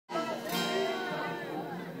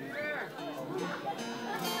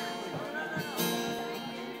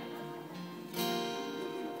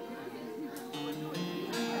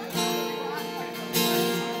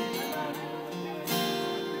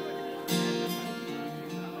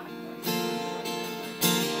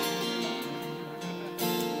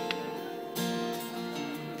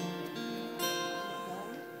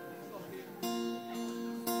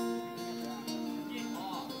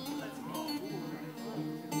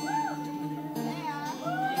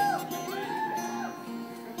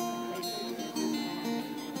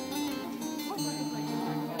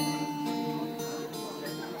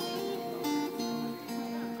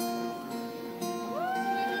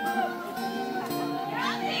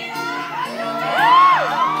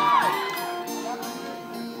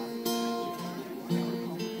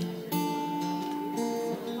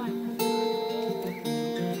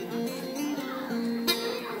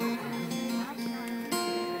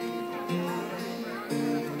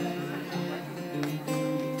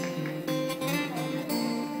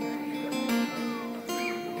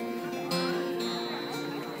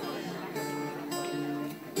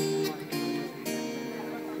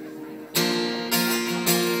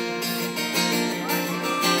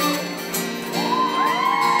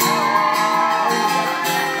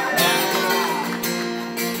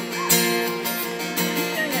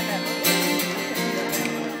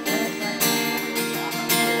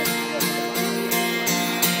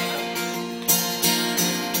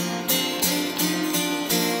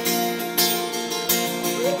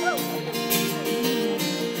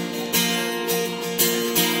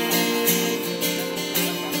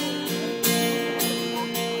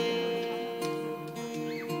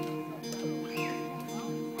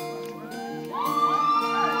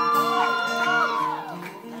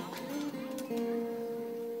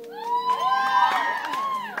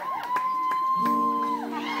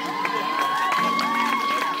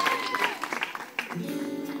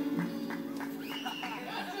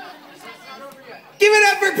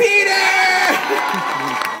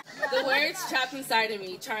inside of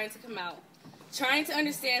me trying to come out, trying to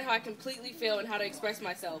understand how I completely feel and how to express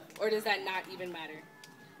myself, or does that not even matter?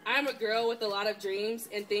 I am a girl with a lot of dreams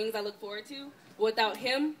and things I look forward to, but without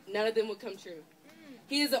him, none of them would come true.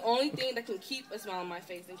 He is the only thing that can keep a smile on my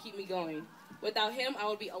face and keep me going. Without him, I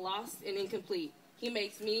would be lost and incomplete. He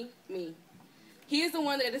makes me, me. He is the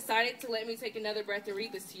one that decided to let me take another breath and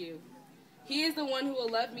read this to you. He is the one who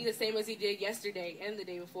will love me the same as he did yesterday and the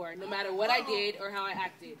day before, no matter what I did or how I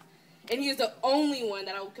acted. And he is the only one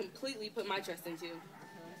that I will completely put my trust into.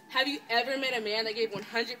 Have you ever met a man that gave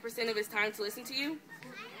 100% of his time to listen to you?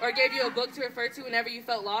 Or gave you a book to refer to whenever you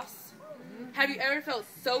felt lost? Have you ever felt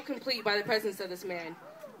so complete by the presence of this man?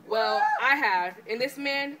 Well, I have. And this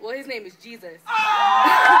man, well, his name is Jesus.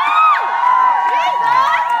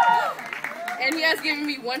 And he has given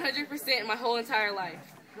me 100% my whole entire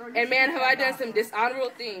life. And man, have I done some dishonorable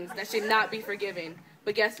things that should not be forgiven.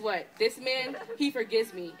 But guess what? This man, he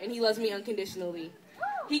forgives me, and he loves me unconditionally.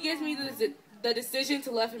 He gives me the decision to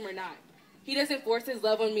love him or not. He doesn't force his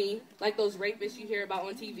love on me like those rapists you hear about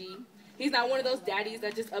on TV. He's not one of those daddies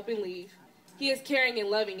that just up and leave. He is caring and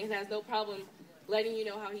loving and has no problem letting you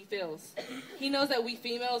know how he feels. He knows that we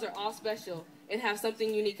females are all special and have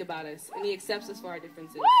something unique about us, and he accepts us for our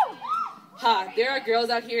differences. There are girls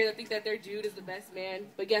out here that think that their dude is the best man,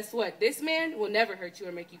 but guess what? This man will never hurt you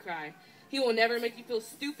or make you cry. He will never make you feel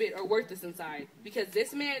stupid or worthless inside, because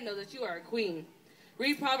this man knows that you are a queen.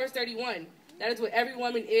 Read Proverbs 31. That is what every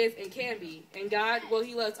woman is and can be. And God, well,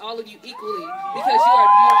 he loves all of you equally because you are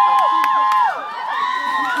beautiful.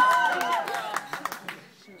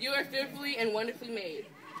 You are fearfully and wonderfully made.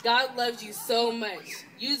 God loves you so much.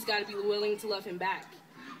 You just got to be willing to love him back.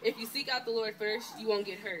 If you seek out the Lord first, you won't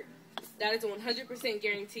get hurt. That is a 100%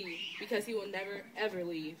 guarantee because he will never, ever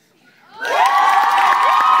leave.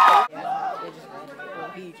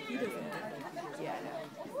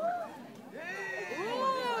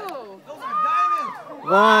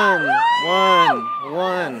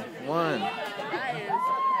 One.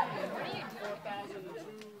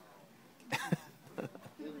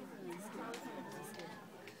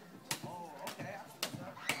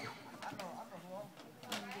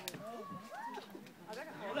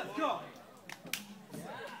 Let's go.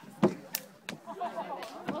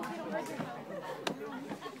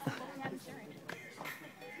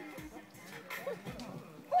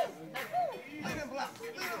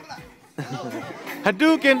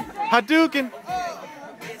 Hadouken!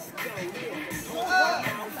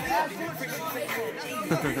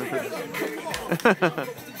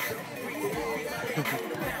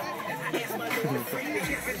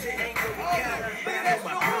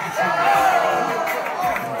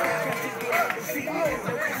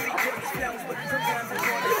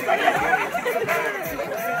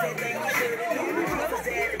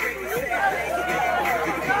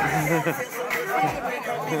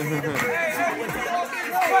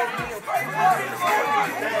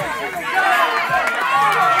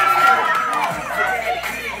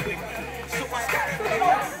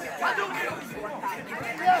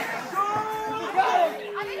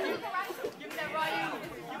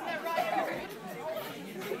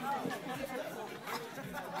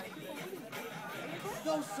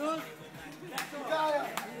 Go, son. You got it.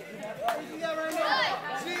 You got right now.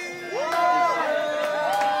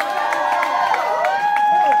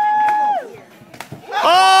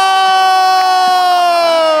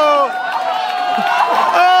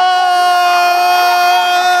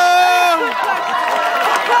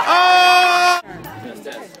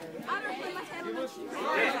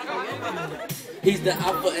 He's the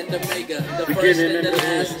Alpha and the Omega, the first and the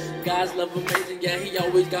last. God's love amazing, yeah, he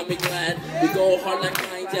always got me glad. We go hard like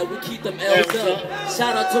lions, yeah, we keep them L's up.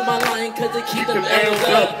 Shout out to my lion, cause they keep them L's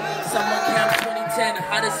up. Summer Camp 2010,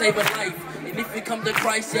 how to save a life. And if you come to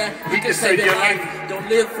Christ, yeah, he can save your life. Don't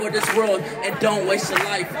live for this world and don't waste your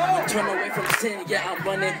life. Turn away from sin, yeah, I'm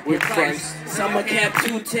running with Christ. Summer Camp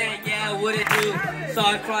 210, yeah, what it do?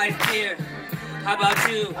 Saw Christ here. How about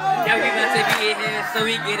you? Yeah, we about to be here, so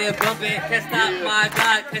we get it bumping. Can't stop my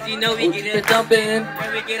God, cause you know we get it dumping.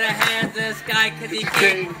 When we get our hands in the sky, cause he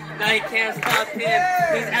king. Now you can't stop him.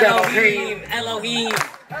 He's Elohim.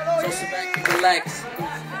 So sit back and relax.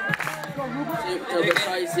 Tell the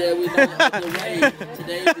Christ, yeah, we know the way.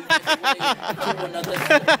 Today we get away to another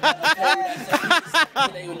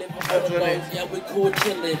Today we live before the Lord. Yeah, we cool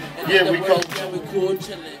chillin'. Yeah, we cool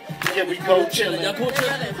chillin'. Yeah, we cold chillin'. Y'all cool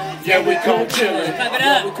chillin'? Yeah, we cold chillin'.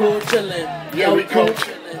 Yeah, we cool chillin'. Yeah, we cold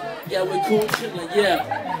chillin'. Yeah, we cool chillin'. Yeah.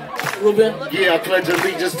 Ruben? Yeah, I pledge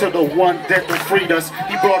allegiance to the one that freed us.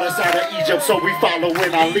 He brought us out of Egypt, so we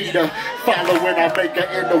following our leader. Following our maker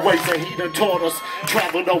in the ways that he done taught us.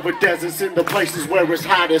 Traveled over deserts in the places where it's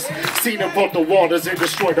hottest. Seen him brought the waters and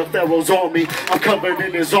destroyed the Pharaoh's army. I'm covered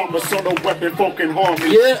in his armor, so no weapon folk can harm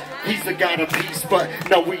me. Yeah. He's the God of peace, but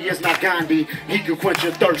no, he is not Gandhi. He can quench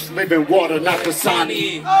your thirst, living water, not the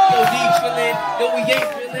Sani. Yo, D chillin', no we ain't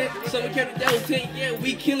feelin'. So we kept the devil thing, yeah,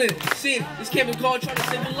 we killin'. Sin, this Kevin Call trying to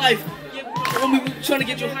save your life. Yeah, homie, we trying to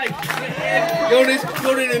get you hype. Yeah, yo, this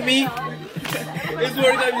colder than me. This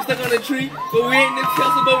word got me stuck on a tree, but we ain't in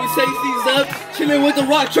Chelsea, but we say these up. Chillin' with the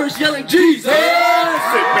Rock Church, yelling Jesus. Sit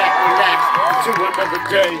back, relax, to another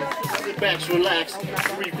day. Sit back, relax,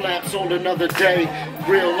 3 flaps on another day.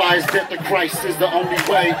 Realize that the Christ is the only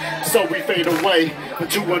way, so we fade away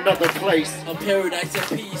into another place. A paradise of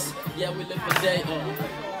peace. Yeah, we live a day.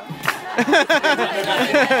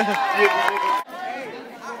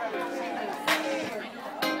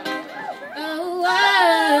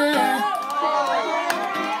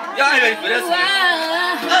 Y'all ain't ready for this one.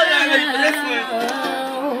 Y'all ain't ready for this one.